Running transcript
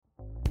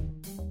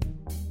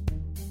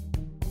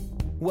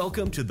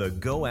Welcome to the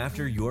Go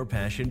After Your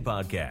Passion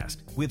podcast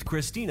with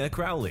Christina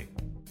Crowley.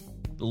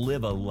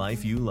 Live a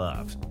life you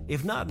love.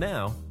 If not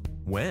now,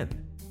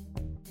 when?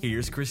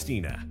 Here's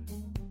Christina.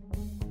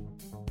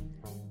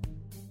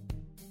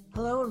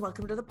 Hello and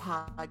welcome to the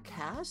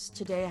podcast.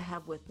 Today I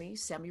have with me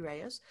Sammy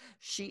Reyes.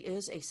 She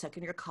is a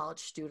second-year college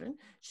student.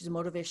 She's a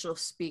motivational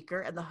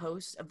speaker and the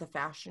host of the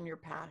Fashion Your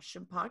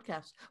Passion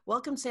podcast.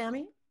 Welcome,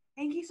 Sammy.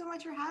 Thank you so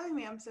much for having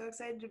me. I'm so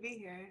excited to be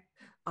here.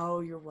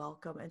 Oh, you're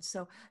welcome. And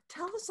so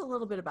tell us a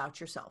little bit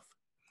about yourself.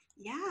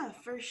 Yeah,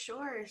 for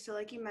sure. So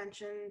like you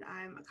mentioned,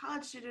 I'm a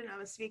college student, I'm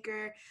a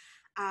speaker,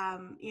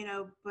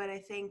 but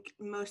I think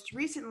most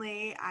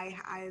recently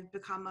I've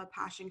become a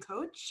passion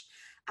coach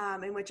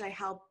in which I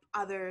help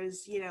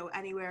others,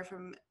 anywhere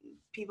from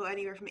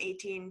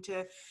 18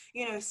 to,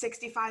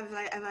 65,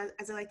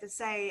 as I like to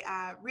say,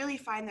 really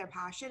find their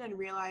passion and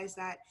realize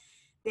that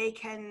they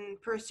can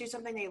pursue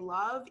something they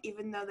love,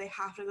 even though they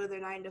have to go to their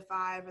 9 to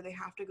 5 or they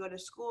have to go to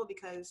school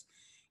because,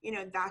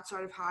 that's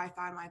sort of how I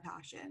found my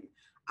passion.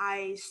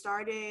 I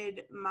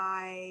started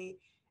my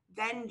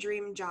then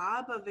dream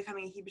job of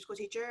becoming a Hebrew school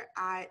teacher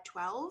at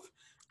 12.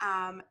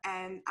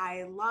 And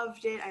I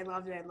loved it. And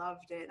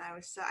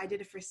I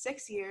did it for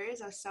 6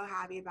 years. I was so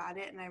happy about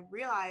it. And I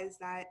realized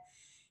that,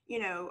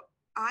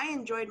 I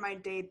enjoyed my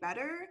day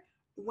better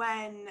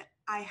when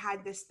I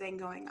had this thing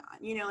going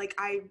on.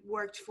 I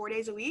worked 4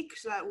 days a week,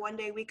 so that one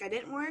day a week I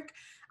didn't work,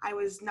 I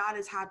was not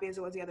as happy as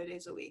it was the other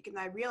days a week. And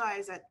I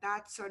realized that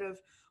that's sort of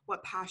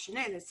what passion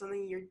is. It's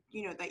something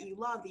that you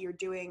love, that you're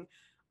doing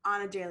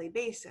on a daily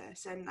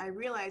basis. And I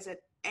realized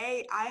that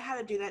A, I had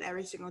to do that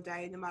every single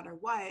day, no matter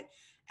what.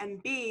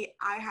 And B,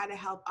 I had to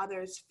help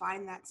others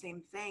find that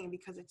same thing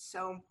because it's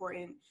so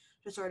important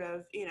to sort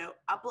of,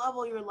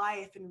 up-level your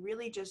life and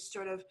really just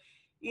sort of,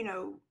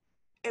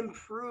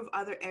 improve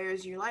other areas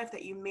of your life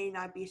that you may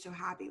not be so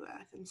happy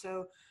with. And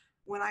so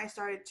when I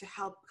started to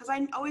help, because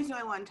I always knew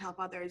I wanted to help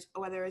others,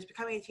 whether it was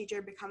becoming a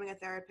teacher, becoming a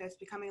therapist,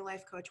 becoming a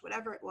life coach,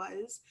 whatever it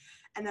was.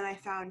 And then I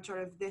found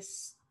sort of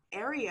this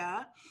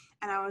area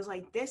and I was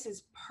like, this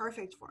is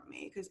perfect for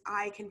me because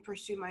I can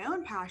pursue my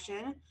own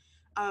passion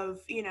of,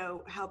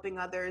 helping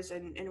others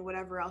and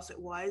whatever else it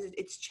was.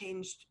 It's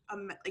changed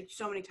like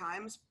so many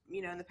times,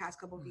 in the past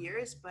couple of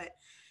years, but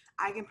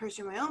I can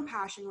pursue my own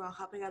passion while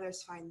helping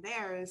others find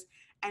theirs.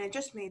 And it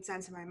just made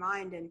sense in my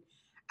mind. And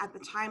at the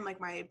time,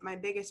 like my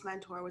biggest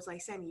mentor was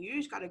like, Sam, you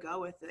just got to go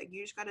with it. Like,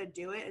 you just got to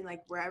do it. And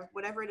like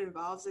whatever it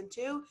evolves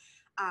into,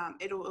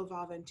 it'll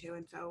evolve into.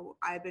 And so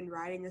I've been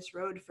riding this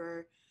road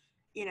for,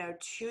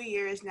 2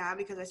 years now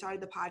because I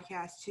started the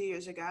podcast 2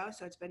 years ago.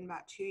 So it's been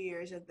about 2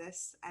 years of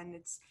this and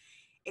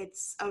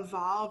it's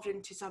evolved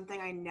into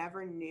something I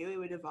never knew it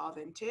would evolve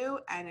into.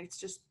 And it's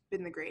just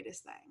been the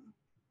greatest thing.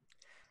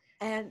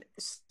 And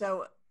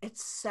so it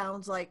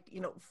sounds like,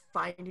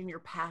 finding your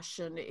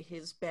passion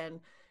has been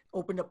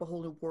opened up a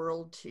whole new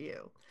world to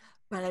you.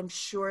 But I'm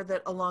sure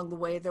that along the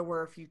way, there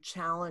were a few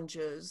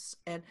challenges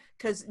and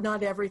because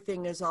not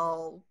everything is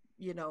all,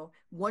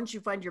 once you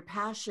find your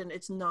passion,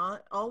 it's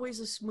not always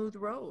a smooth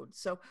road.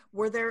 So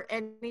were there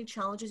any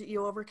challenges that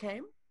you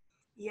overcame?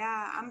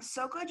 Yeah, I'm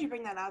so glad you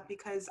bring that up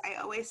because I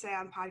always say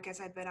on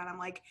podcasts I've been on, I'm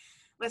like,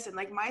 listen,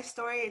 like my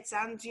story, it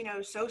sounds,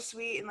 so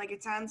sweet and like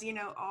it sounds,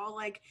 all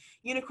like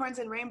unicorns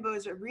and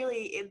rainbows, but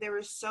really there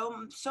was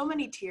so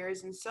many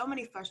tears and so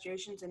many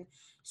frustrations and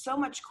so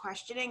much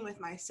questioning with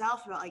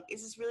myself about like,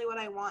 is this really what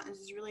I want? Is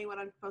this really what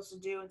I'm supposed to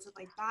do? And stuff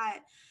like that.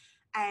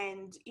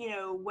 And,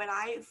 when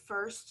I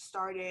first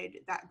started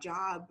that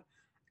job,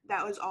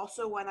 that was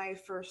also when I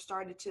first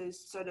started to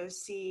sort of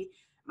see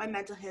my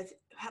mental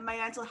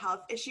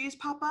health issues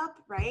pop up,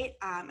 right?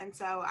 And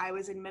so I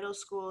was in middle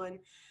school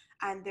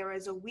and there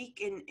was a week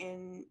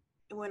in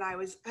when I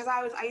used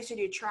to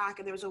do track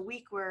and there was a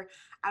week where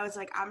I was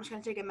like, I'm just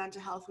going to take a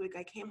mental health week.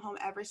 I came home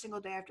every single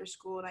day after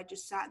school and I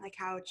just sat on the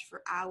couch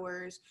for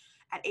hours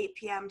at 8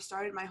 p.m.,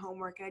 started my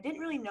homework. And I didn't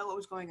really know what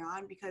was going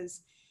on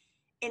because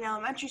in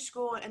elementary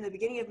school and the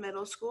beginning of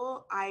middle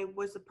school, I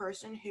was the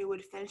person who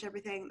would finish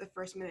everything the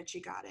first minute she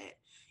got it.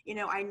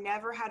 I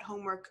never had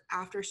homework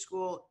after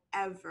school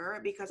ever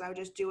because I would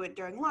just do it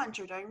during lunch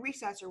or during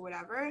recess or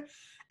whatever.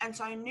 And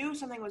so I knew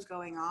something was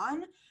going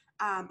on,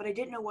 but I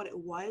didn't know what it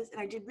was.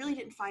 And I really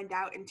didn't find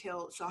out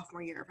until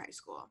sophomore year of high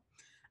school.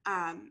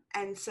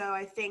 And so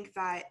I think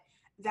that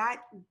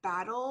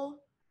battle,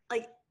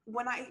 like,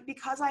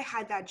 because I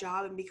had that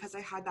job and because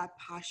I had that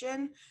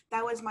passion,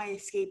 that was my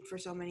escape for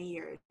so many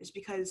years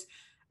because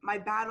my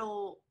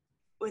battle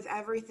with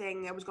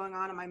everything that was going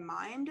on in my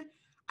mind,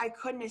 I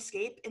couldn't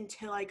escape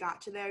until I got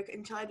to there,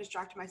 until I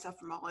distracted myself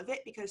from all of it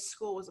because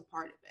school was a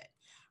part of it,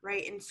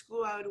 right? In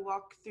school, I would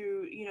walk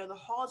through, the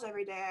halls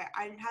every day.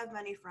 I didn't have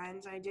many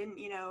friends. I didn't,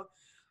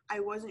 I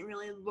wasn't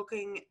really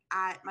looking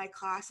at my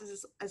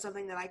classes as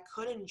something that I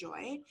could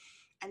enjoy.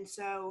 And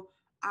so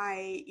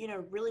I,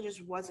 really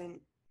just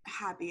wasn't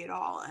happy at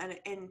all.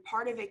 And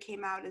part of it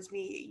came out as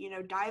me,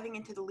 diving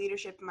into the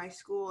leadership in my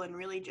school and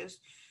really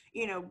just,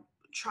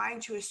 trying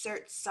to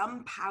assert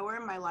some power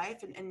in my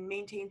life and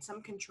maintain some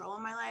control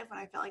in my life when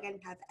I felt like I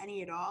didn't have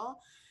any at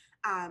all.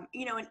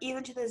 You know, and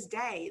even to this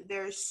day,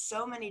 there's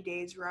so many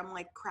days where I'm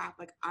like, crap,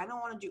 like I don't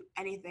want to do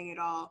anything at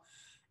all.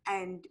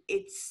 And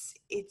it's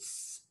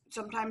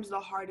sometimes the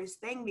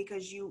hardest thing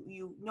because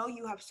you know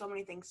you have so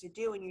many things to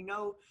do, and you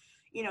know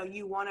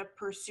you want to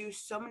pursue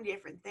so many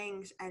different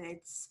things, and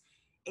it's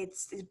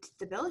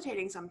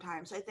debilitating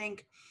sometimes. So I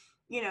think,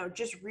 you know,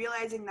 just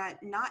realizing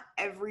that not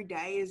every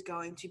day is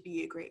going to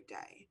be a great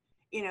day.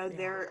 You know, Yeah.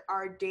 there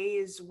are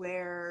days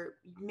where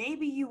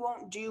maybe you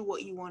won't do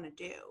what you want to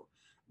do,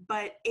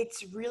 but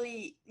it's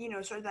really, you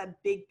know, sort of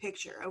that big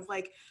picture of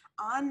like,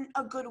 on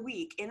a good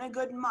week, in a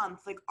good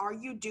month, like, are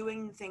you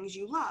doing the things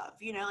you love?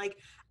 You know, like,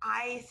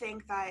 I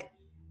think that,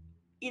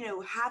 you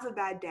know, have a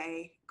bad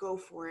day, go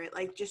for it.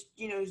 Like, just,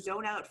 you know,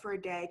 zone out for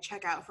a day,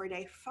 check out for a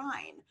day,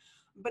 fine.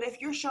 But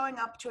if you're showing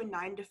up to a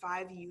 9 to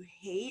 5 you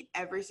hate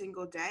every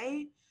single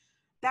day,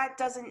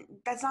 that's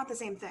not the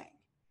same thing.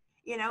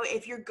 You know,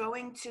 if you're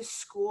going to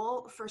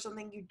school for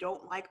something you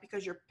don't like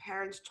because your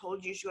parents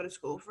told you should go to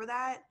school for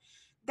that,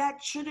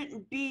 that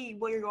shouldn't be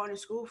what you're going to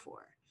school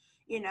for.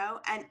 You know,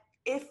 and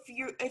if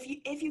you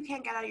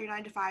can't get out of your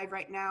 9 to 5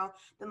 right now,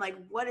 then like,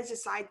 what is a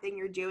side thing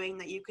you're doing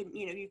that you can,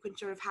 you know, you can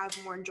sort of have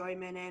more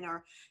enjoyment in?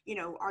 Or, you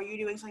know, are you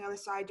doing something on the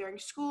side during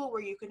school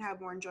where you can have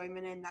more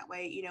enjoyment in? That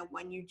way, you know,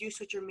 when you do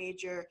switch your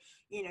major,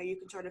 you know, you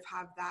can sort of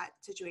have that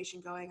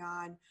situation going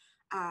on.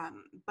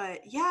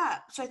 But yeah,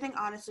 so I think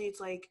honestly, it's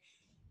like,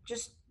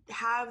 just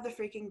have the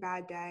freaking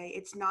bad day.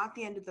 It's not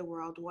the end of the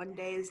world. One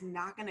day is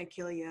not going to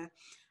kill you.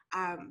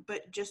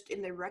 But just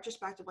in the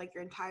retrospect of like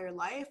your entire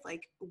life,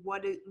 like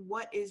what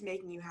is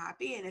making you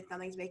happy? And if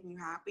nothing's making you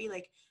happy,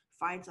 like,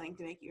 find something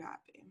to make you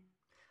happy.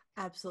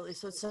 Absolutely.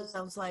 So it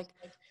sounds like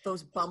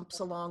those bumps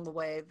along the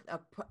way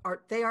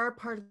they are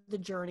part of the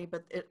journey,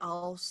 but it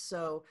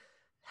also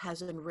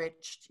has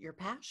enriched your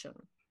passion.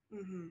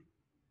 Hmm.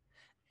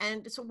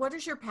 And so what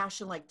is your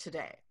passion like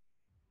today?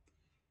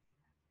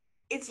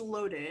 It's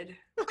loaded.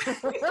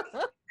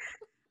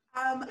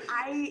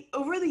 I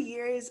over the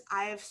years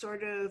I have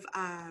sort of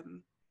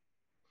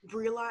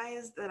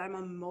realized that I'm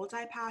a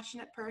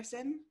multi-passionate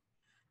person.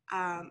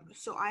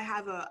 So I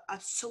have a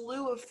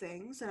slew of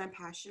things that I'm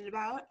passionate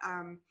about.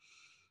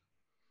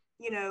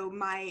 You know,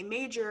 my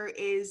major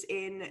is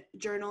in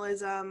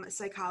journalism,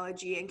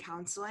 psychology, and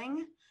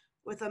counseling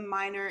with a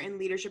minor in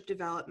leadership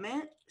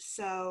development.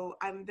 So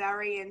I'm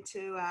very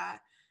into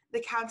the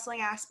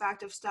counseling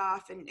aspect of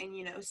stuff, and,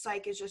 you know,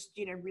 psych is just,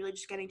 you know, really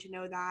just getting to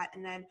know that.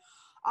 And then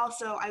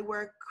also I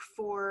work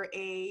for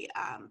a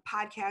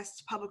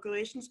podcast public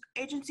relations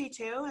agency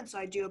too. And so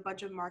I do a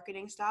bunch of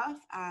marketing stuff.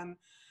 I'm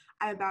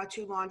about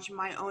to launch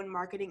my own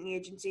marketing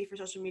agency for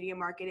social media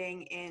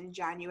marketing in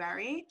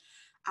January.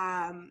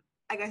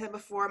 Like I said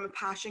before, I'm a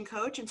passion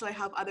coach, and so I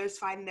help others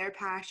find their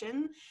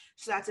passion.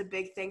 So that's a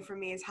big thing for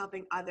me, is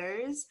helping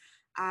others.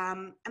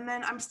 And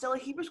then I'm still a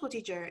Hebrew school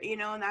teacher, you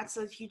know, and that's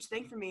a huge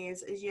thing for me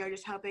is, you know,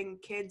 just helping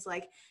kids,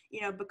 like,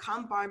 you know,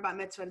 become bar and bat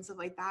mitzvah and stuff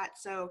like that.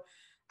 So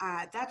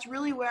that's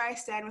really where I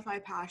stand with my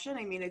passion.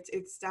 I mean,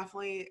 it's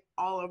definitely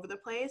all over the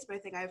place, but I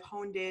think I've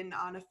honed in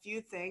on a few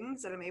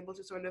things that I'm able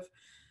to sort of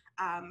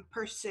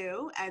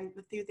pursue, and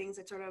the few things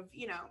that sort of,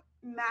 you know,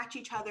 match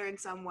each other in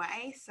some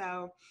way.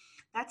 So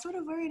that's sort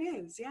of where it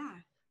is. Yeah.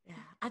 Yeah,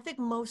 I think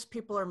most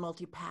people are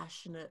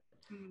multi-passionate.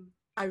 Mm-hmm.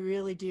 I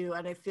really do.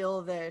 And I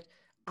feel that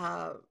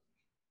uh,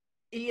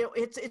 you know,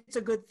 it's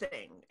a good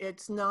thing.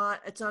 It's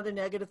not a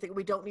negative thing.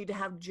 We don't need to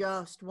have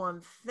just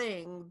one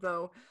thing,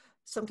 though.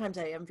 Sometimes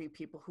I envy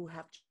people who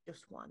have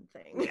just one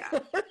thing. Yeah.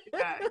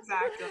 Yeah,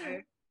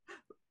 exactly.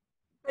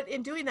 But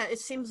in doing that, it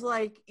seems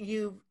like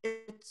you've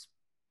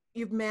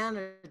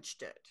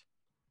managed it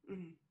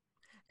Mm-hmm.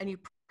 and you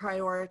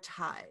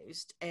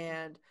prioritized.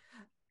 And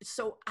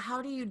so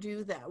how do you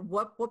do that?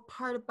 What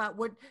part about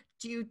what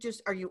do you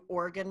just are you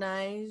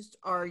organized?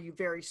 Are you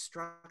very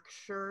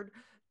structured?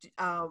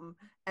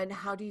 And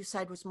how do you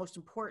decide what's most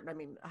important? I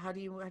mean, how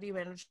do you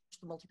manage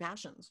the multi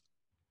passions?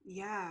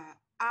 Yeah.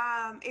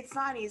 It's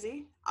not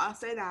easy. I'll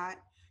say that.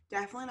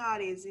 Definitely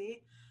not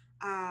easy.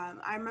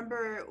 I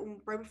remember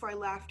right before I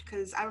left,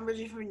 because I'm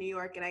originally from New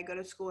York and I go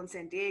to school in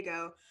San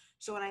Diego.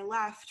 So when I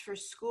left for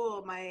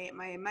school, my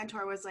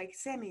mentor was like,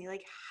 Sammy,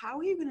 like, how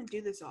are you going to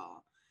do this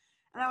all?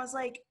 And I was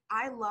like,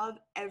 I love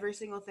every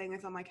single thing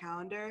that's on my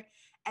calendar,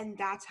 and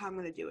that's how I'm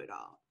going to do it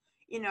all.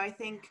 You know, I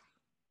think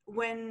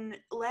when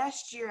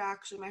last year,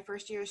 actually, my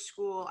first year of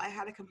school, I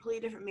had a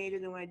completely different major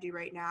than what I do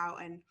right now,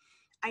 and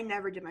I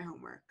never did my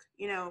homework.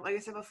 You know, like I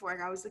said before, like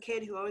I was the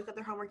kid who always got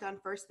their homework done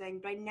first thing,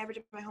 but I never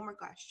did my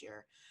homework last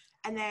year.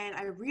 And then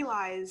I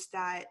realized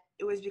that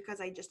it was because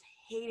I just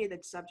hated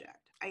the subject.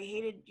 I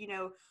hated, you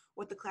know,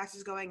 what the class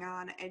is going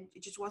on, and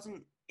it just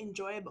wasn't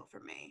enjoyable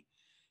for me.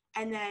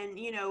 And then,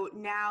 you know,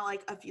 now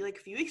like a few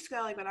weeks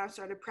ago, like when I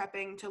started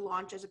prepping to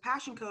launch as a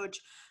passion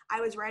coach,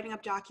 I was writing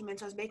up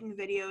documents, I was making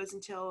videos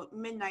until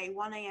midnight,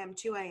 1 a.m.,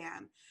 2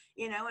 a.m.,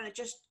 you know, and it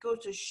just goes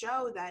to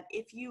show that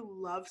if you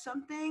love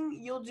something,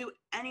 you'll do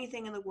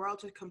anything in the world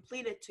to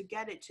complete it, to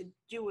get it, to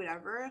do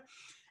whatever.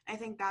 I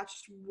think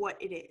that's what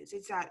it is.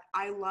 It's that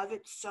I love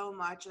it so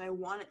much and I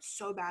want it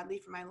so badly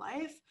for my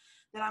life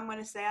then I'm going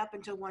to stay up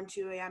until 1,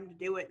 2 a.m. to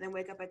do it, and then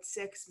wake up at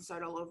 6 and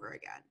start all over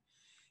again.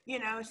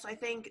 So I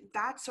think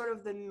that's sort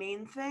of the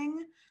main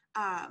thing.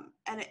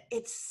 And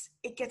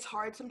it gets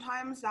hard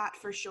sometimes, that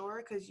for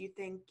sure, because you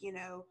think,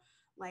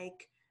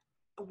 like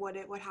what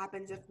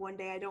happens if one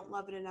day I don't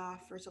love it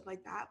enough or something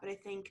like that. But I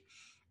think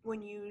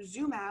when you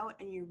zoom out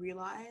and you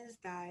realize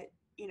that,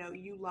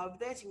 you love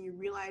this, and you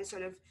realize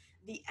sort of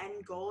the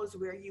end goal is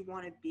where you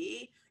want to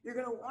be, you're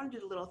going to want to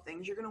do the little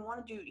things. You're going to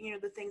want to do,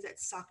 the things that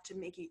suck to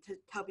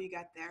help you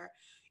get there,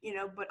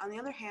 but on the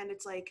other hand,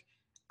 it's like,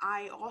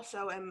 I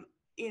also am,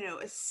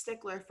 a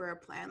stickler for a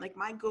plan. Like,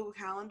 my Google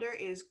Calendar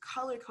is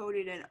color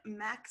coded and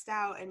maxed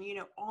out, and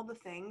all the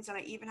things, and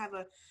I even have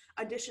a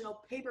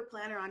additional paper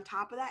planner on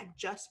top of that,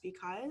 just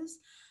because.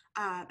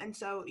 And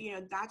so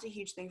that's a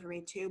huge thing for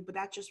me too, but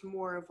that's just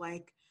more of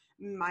like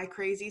my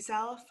crazy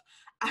self.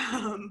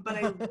 But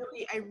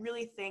I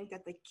really think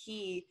that the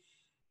key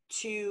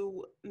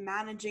to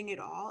managing it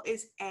all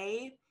is,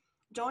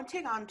 don't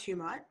take on too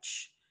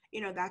much.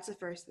 That's the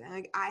first thing.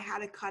 Like, I had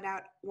to cut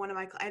out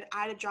I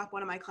had to drop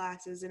one of my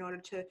classes in order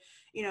to,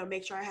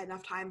 make sure I had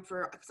enough time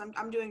because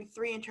I'm doing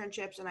 3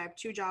 internships and I have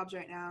 2 jobs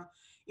right now,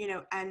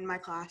 and my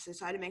classes.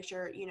 So I had to make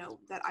sure,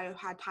 that I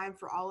had time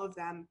for all of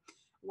them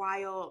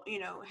while,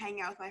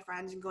 hanging out with my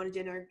friends and going to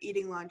dinner,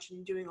 eating lunch,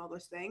 and doing all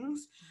those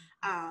things.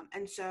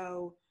 And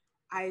so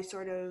I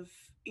sort of,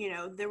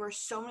 there were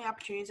so many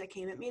opportunities that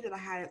came at me that I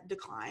had to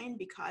decline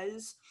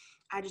because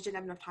I just didn't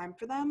have enough time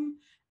for them.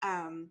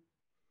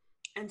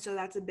 And so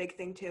that's a big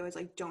thing too, is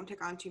like, don't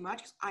take on too much,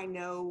 because I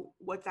know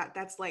what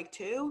that's like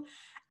too.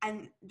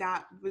 And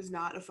that was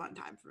not a fun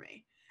time for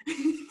me.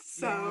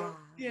 So,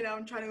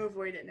 I'm trying to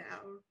avoid it now.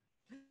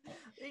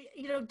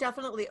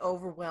 Definitely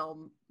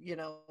overwhelm,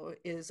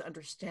 is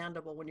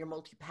understandable when you're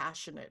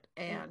multi-passionate.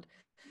 And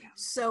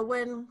so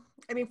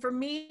for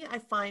me, I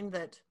find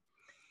that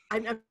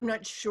I'm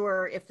not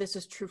sure if this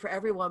is true for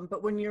everyone,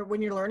 but when you're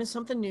learning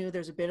something new,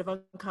 there's a bit of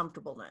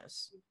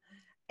uncomfortableness.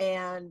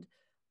 And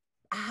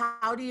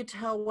how do you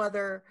tell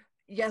whether,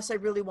 yes, I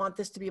really want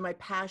this to be my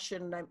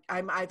passion,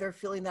 I'm either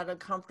feeling that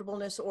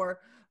uncomfortableness, or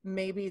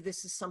maybe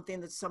this is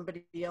something that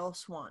somebody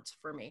else wants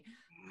for me?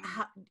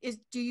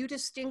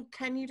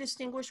 Can you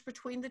distinguish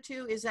between the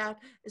two? Is that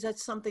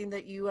something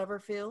that you ever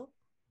feel?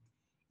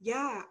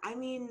 Yeah, I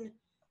mean,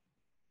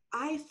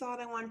 I thought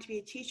I wanted to be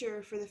a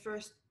teacher for the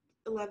first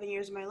 11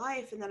 years of my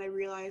life, and then I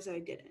realized that I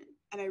didn't.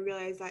 And I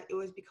realized that it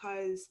was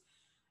because,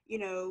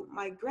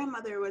 my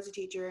grandmother was a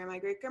teacher, and my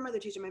great-grandmother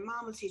was a teacher, my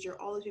mom was a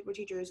teacher, all those people were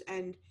teachers,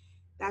 and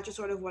that's just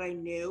sort of what I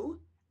knew.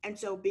 And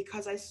so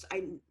because I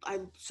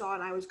saw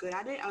and I was good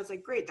at it, I was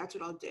like, great, that's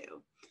what I'll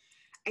do.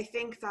 I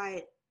think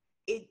that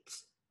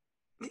it's,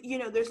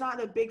 there's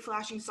not a big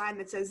flashing sign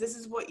that says, this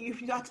is what you're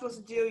not supposed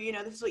to do,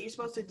 this is what you're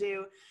supposed to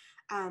do.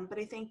 But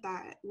I think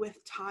that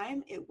with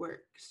time, it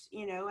works,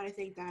 and I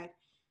think that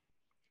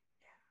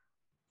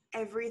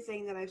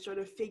everything that I've sort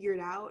of figured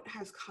out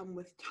has come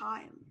with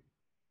time.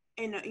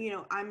 And,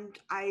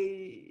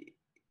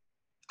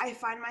 I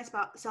find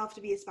myself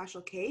to be a special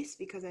case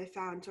because I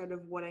found sort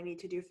of what I need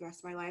to do for the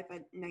rest of my life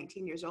at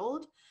 19 years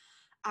old.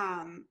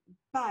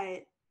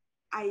 But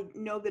I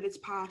know that it's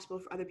possible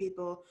for other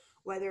people,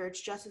 whether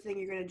it's just a thing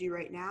you're going to do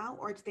right now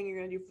or it's a thing you're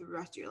going to do for the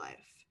rest of your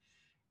life.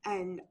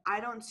 And I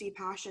don't see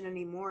passion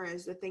anymore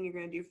as the thing you're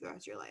going to do for the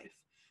rest of your life.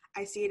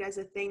 I see it as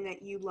a thing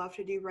that you love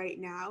to do right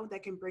now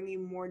that can bring you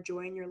more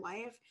joy in your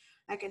life,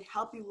 that can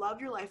help you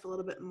love your life a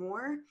little bit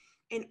more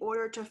in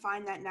order to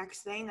find that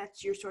next thing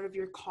that's your sort of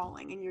your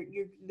calling and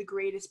your the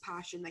greatest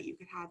passion that you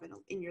could have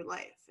in your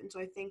life. And so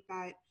I think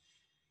that,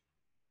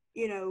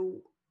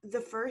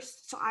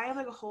 so I have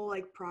like a whole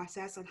like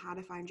process on how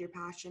to find your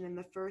passion. And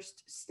the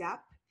first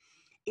step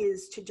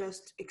is to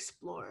just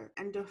explore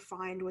and to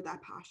find what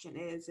that passion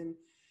is. And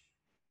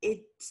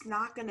it's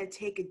not going to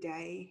take a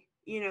day,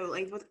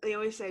 like what they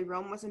always say,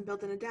 Rome wasn't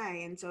built in a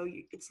day. And so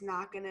it's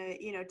not going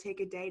to,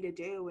 take a day to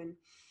do. And,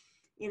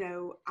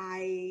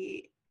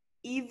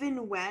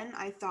 even when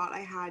I thought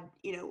I had,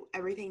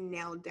 everything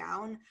nailed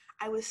down,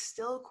 I was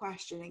still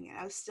questioning it.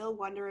 I was still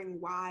wondering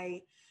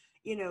why,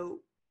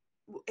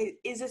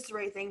 is this the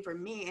right thing for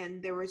me?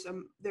 And there was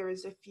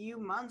a few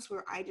months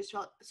where I just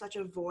felt such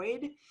a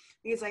void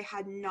because I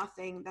had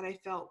nothing that I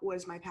felt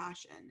was my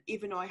passion,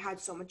 even though I had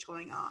so much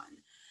going on.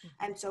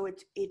 Mm-hmm. And so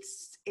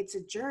it's a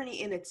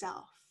journey in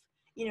itself.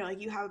 Like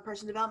you have a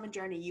personal development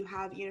journey, you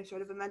have,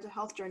 sort of a mental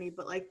health journey,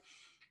 but like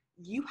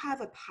you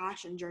have a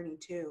passion journey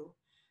too,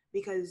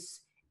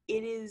 because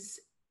it is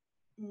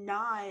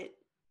not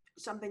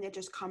something that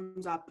just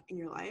comes up in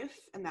your life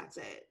and that's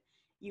it.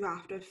 You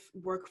have to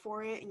work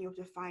for it and you have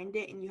to find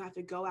it and you have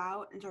to go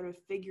out and sort of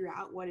figure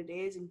out what it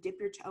is and dip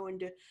your toe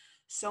into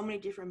so many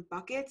different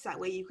buckets. That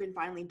way you can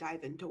finally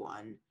dive into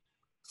one.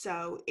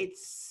 So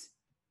it's,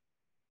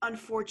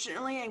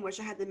 unfortunately, I wish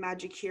I had the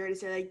magic cure to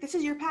say like, this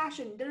is your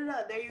passion,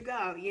 da-da-da, there you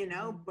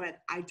go,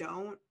 but I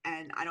don't,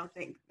 and I don't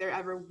think there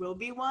ever will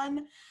be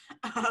one.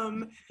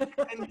 And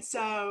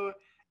so,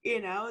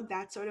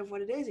 that's sort of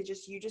what it is.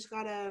 You just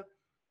gotta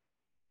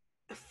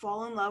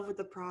fall in love with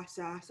the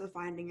process of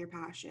finding your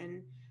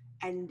passion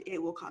and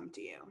it will come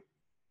to you.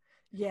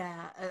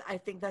 Yeah, I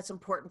think that's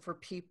important for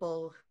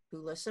people who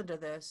listen to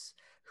this,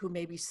 who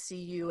maybe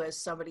see you as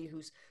somebody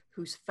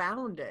who's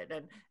found it.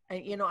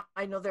 And you know,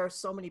 I know there are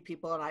so many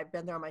people, and I've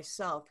been there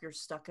myself. You're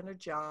stuck in a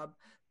job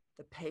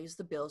that pays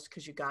the bills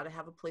because you got to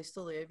have a place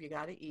to live, you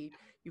got to eat,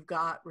 you've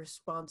got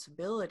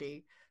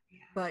responsibility, Yeah.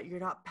 but you're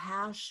not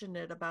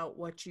passionate about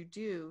what you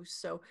do.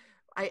 So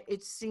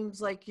it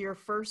seems like your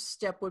first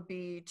step would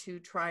be to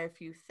try a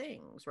few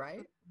things,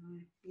 right?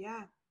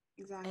 Yeah, And,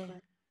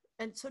 exactly.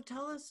 and so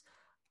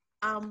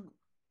um,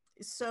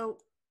 so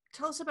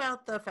tell us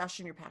about the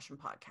Fashion Your Passion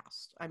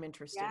podcast. I'm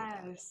interested in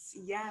that. Yes,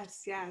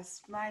 yes,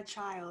 yes. My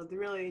child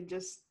really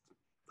just,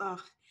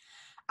 ugh.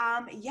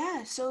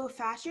 Yeah, so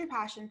Fast Your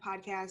Passion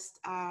podcast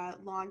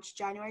launched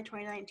January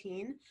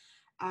 2019.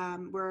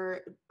 We're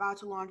about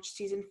to launch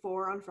season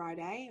 4 on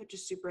Friday, which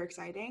is super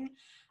exciting.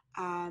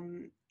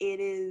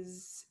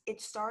 It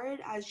started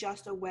as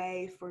just a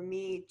way for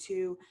me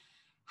to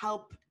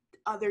help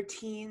other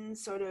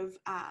teens sort of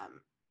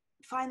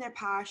find their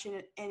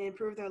passion and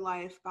improve their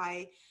life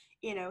by,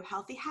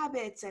 healthy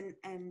habits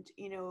and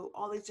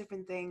all these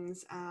different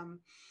things.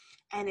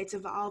 And it's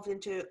evolved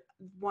into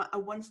a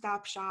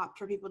one-stop shop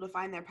for people to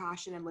find their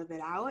passion and live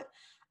it out.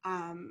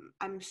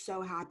 I'm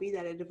so happy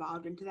that it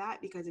evolved into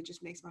that because it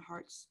just makes my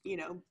heart,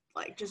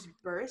 like just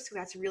burst.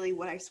 That's really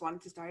what I just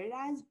wanted to start it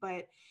as.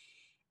 But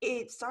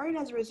it started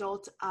as a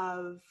result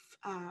of,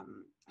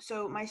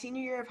 so my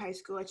senior year of high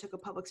school, I took a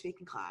public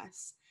speaking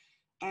class.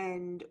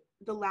 And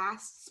the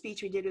last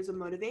speech we did was a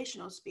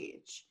motivational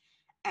speech.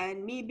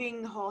 And me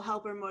being the whole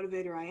helper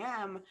motivator I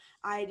am,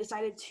 I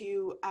decided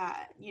to,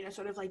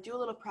 sort of like do a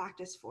little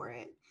practice for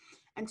it.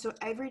 And so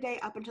every day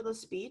up until the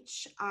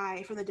speech,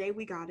 from the day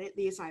we got it,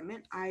 the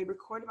assignment, I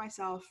recorded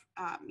myself,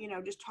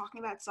 just talking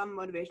about some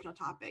motivational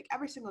topic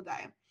every single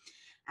day.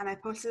 And I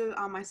posted it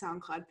on my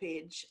SoundCloud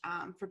page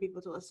for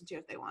people to listen to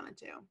if they wanted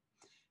to.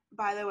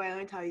 By the way, let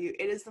me tell you,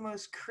 it is the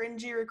most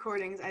cringy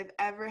recordings I've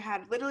ever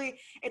had. Literally,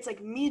 it's like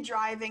me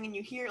driving and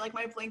you hear like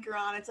my blinker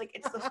on. It's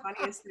the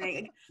funniest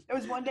thing. Like, there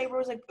was one day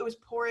where it was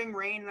pouring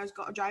rain and I was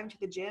driving to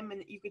the gym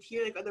and you could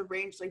hear like the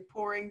rain just like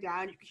pouring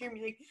down. You could hear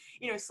me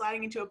like,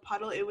 sliding into a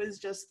puddle. It was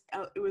just,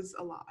 it was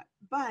a lot.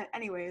 But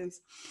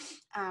anyways,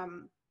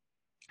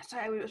 so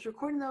I was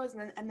recording those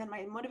and then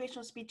my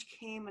motivational speech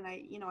came and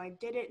I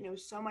did it and it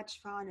was so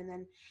much fun. And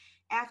then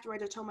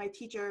afterwards I told my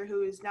teacher,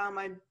 who is now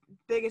my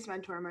biggest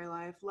mentor in my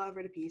life, love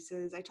her to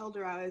pieces. I told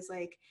her, I was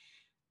like,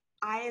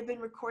 I have been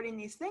recording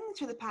these things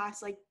for the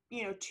past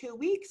 2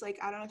 weeks. Like,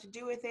 I don't know what to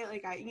do with it.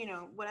 Like,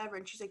 whatever.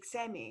 And she's like,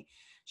 Sammy,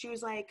 she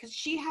was like, because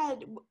she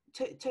had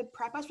to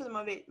prep us for the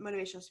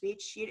motivational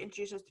speech. She had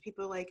introduced us to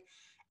people like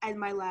Ed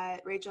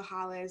Milet, Rachel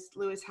Hollis,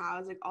 Lewis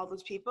Howes, like all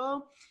those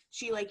people.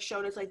 She like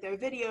showed us like their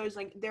videos,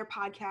 like their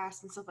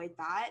podcasts and stuff like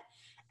that.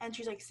 And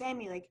she's like,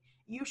 Sammy, like,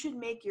 you should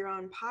make your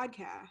own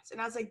podcast.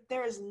 And I was like,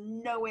 there is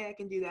no way I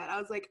can do that. I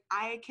was like,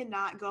 I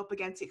cannot go up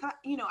against it.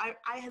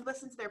 I had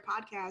listened to their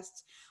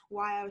podcasts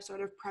while I was sort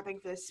of prepping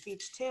for this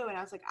speech too. And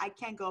I was like, I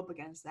can't go up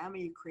against them. Are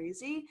you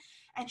crazy?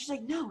 And she's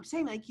like, no,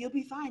 Sammy, like, you'll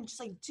be fine. Just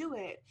like do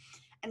it.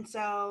 And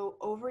so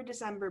over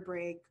December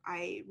break,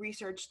 I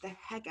researched the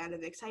heck out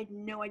of it because I had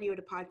no idea what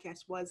a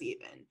podcast was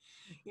even.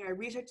 I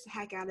researched the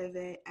heck out of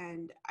it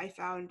and I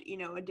found,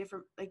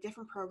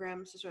 different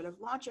programs to sort of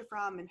launch it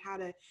from and how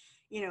to,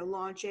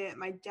 launch it.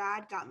 My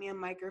dad got me a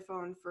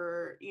microphone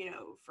for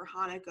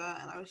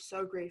Hanukkah and I was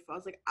so grateful. I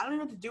was like, I don't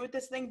know what to do with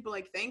this thing, but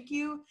like, thank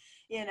you,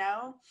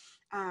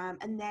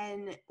 And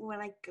then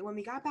when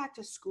we got back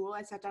to school,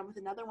 I sat down with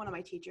another one of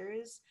my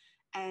teachers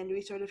and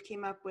we sort of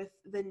came up with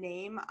the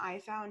name. I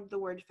found the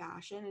word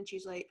fashion and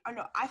she's like, oh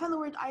no, I found the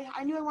word,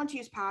 I knew I wanted to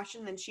use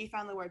passion. And she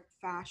found the word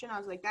fashion. I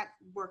was like, that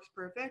works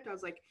perfect. I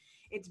was like,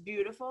 it's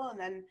beautiful. And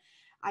then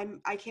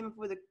I came up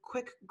with a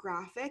quick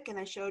graphic and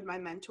I showed my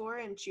mentor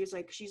and she's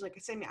like,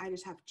 Sammy, I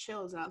just have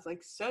chills. And I was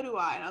like, so do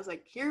I. And I was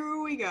like,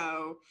 here we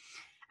go.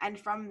 And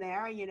from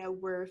there,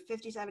 we're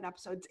 57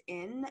 episodes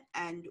in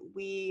and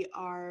we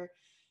are,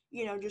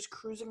 just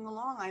cruising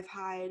along. I've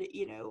had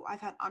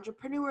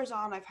entrepreneurs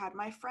on, I've had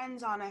my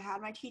friends on, I've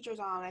had my teachers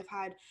on, I've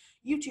had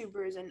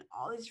YouTubers and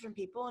all these different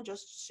people and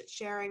just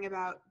sharing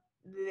about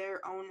their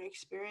own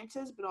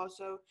experiences, but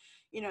also,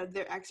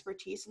 their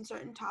expertise in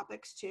certain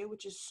topics too,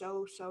 which is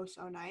so, so,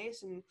 so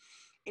nice. And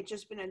it's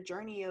just been a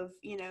journey of,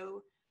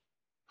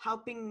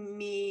 helping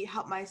me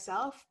help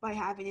myself by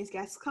having these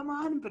guests come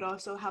on, but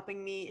also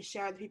helping me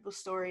share other people's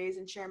stories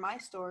and share my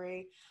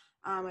story,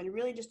 and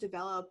really just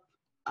develop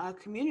a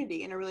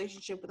community and a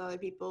relationship with other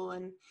people.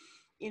 And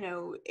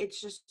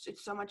it's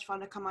so much fun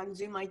to come on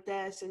Zoom like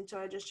this and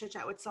sort of just chit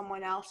chat with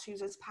someone else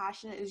who's as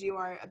passionate as you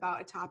are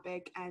about a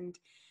topic and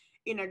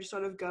just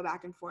sort of go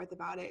back and forth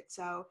about it.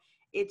 So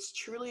it's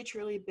truly,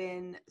 truly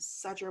been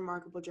such a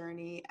remarkable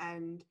journey,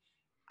 and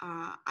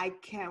I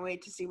can't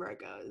wait to see where it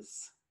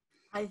goes.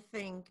 I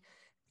think,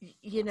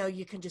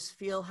 you can just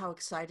feel how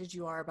excited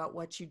you are about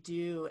what you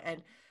do.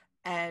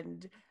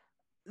 And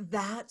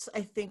that's,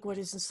 I think, what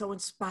is so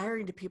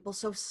inspiring to people.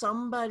 So if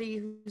somebody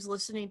who's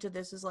listening to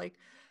this is like,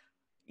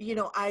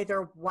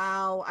 either,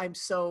 wow, I'm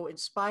so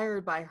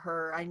inspired by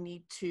her, I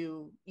need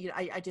to,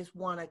 I just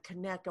want to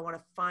connect, I want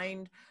to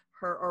find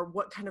her, or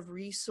what kind of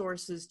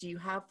resources do you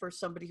have for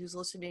somebody who's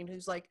listening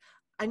who's like,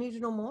 I need to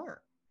know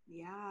more?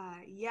 Yeah.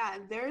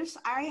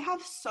 I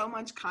have so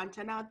much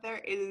content out there.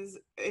 It is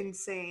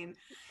insane.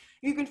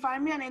 You can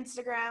find me on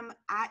Instagram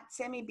at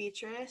Sammy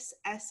Beatrice,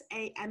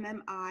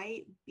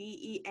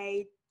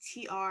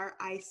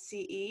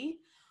 SAMMIBEATRICE,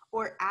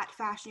 or at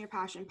Fashion Your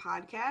Passion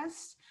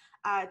Podcast.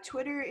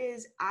 Twitter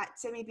is at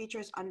Sammy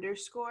Beatrice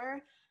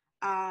 _.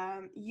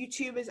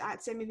 YouTube is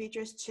at Sammy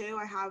Beatrice too.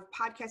 I have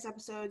podcast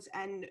episodes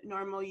and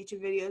normal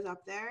YouTube videos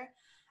up there.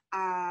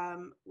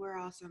 Where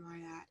else am I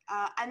at?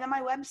 And then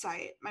my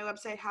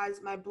website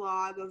has my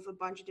blog of a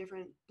bunch of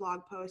different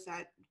blog posts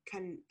that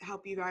can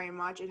help you very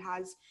much. It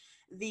has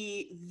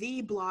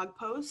the blog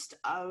post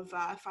of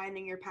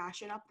finding your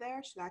passion up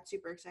there, so that's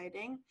super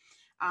exciting.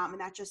 And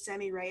that's just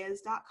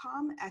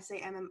sammyreyes.com,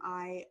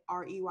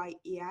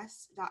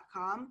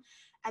 SAMMIREYES.com.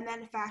 And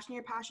then Fashion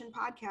Your Passion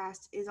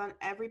Podcast is on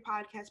every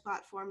podcast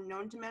platform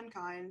known to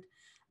mankind.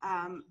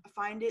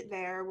 Find it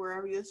there.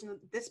 Wherever you listen to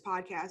this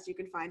podcast, you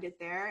can find it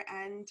there.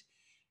 And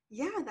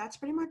yeah, that's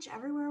pretty much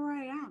everywhere where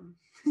I am.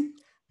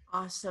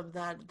 Awesome.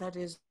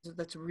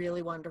 That's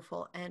really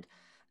wonderful. And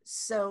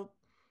so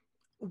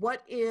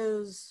what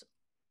is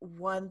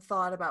one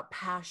thought about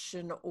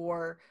passion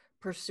or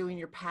pursuing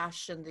your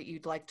passion that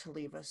you'd like to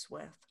leave us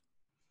with?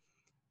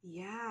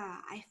 Yeah,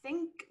 I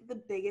think the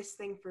biggest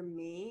thing for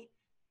me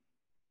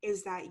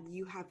is that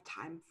you have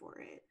time for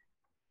it.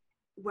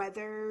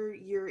 Whether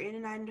you're in a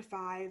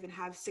 9-to-5 and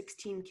have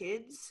 16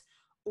 kids,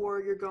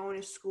 or you're going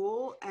to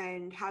school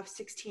and have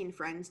 16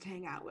 friends to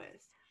hang out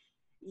with,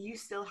 you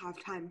still have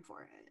time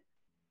for it.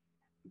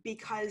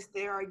 Because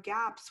there are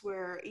gaps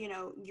where,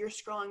 you're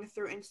scrolling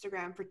through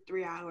Instagram for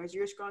 3 hours,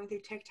 you're scrolling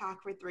through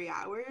TikTok for 3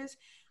 hours,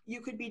 you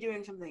could be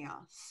doing something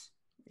else.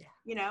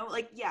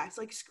 Yeah.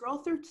 Scroll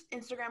through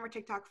Instagram or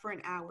TikTok for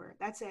an hour.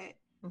 That's it.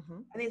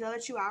 Mm-hmm. And these other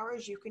 2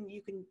 hours, you can,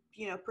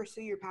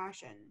 pursue your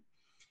passion.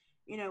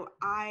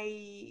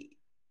 I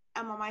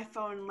am on my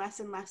phone less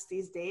and less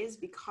these days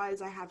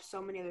because I have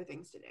so many other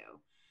things to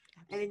do.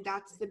 Absolutely. I think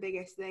that's the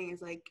biggest thing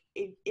is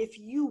if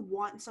you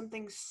want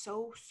something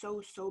so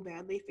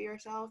badly for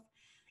yourself,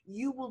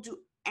 you will do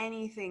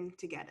anything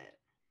to get it.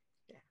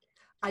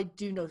 I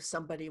do know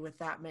somebody with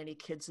that many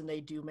kids, and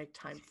they do make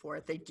time for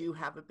it. They do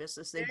have a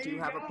business. They do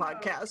have a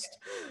podcast.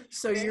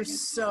 So you're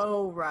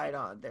so right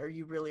on there.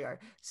 You really are.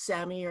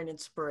 Sammy, you're an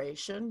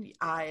inspiration.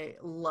 I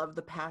love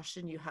the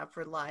passion you have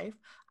for life.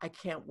 I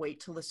can't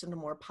wait to listen to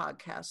more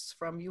podcasts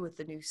from you with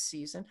the new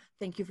season.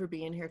 Thank you for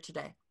being here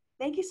today.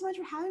 Thank you so much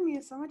for having me.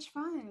 It's so much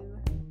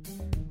fun.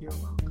 You're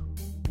welcome.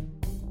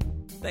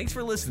 Thanks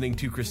for listening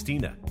to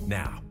Christina.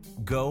 Now,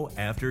 go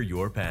after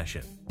your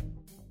passion.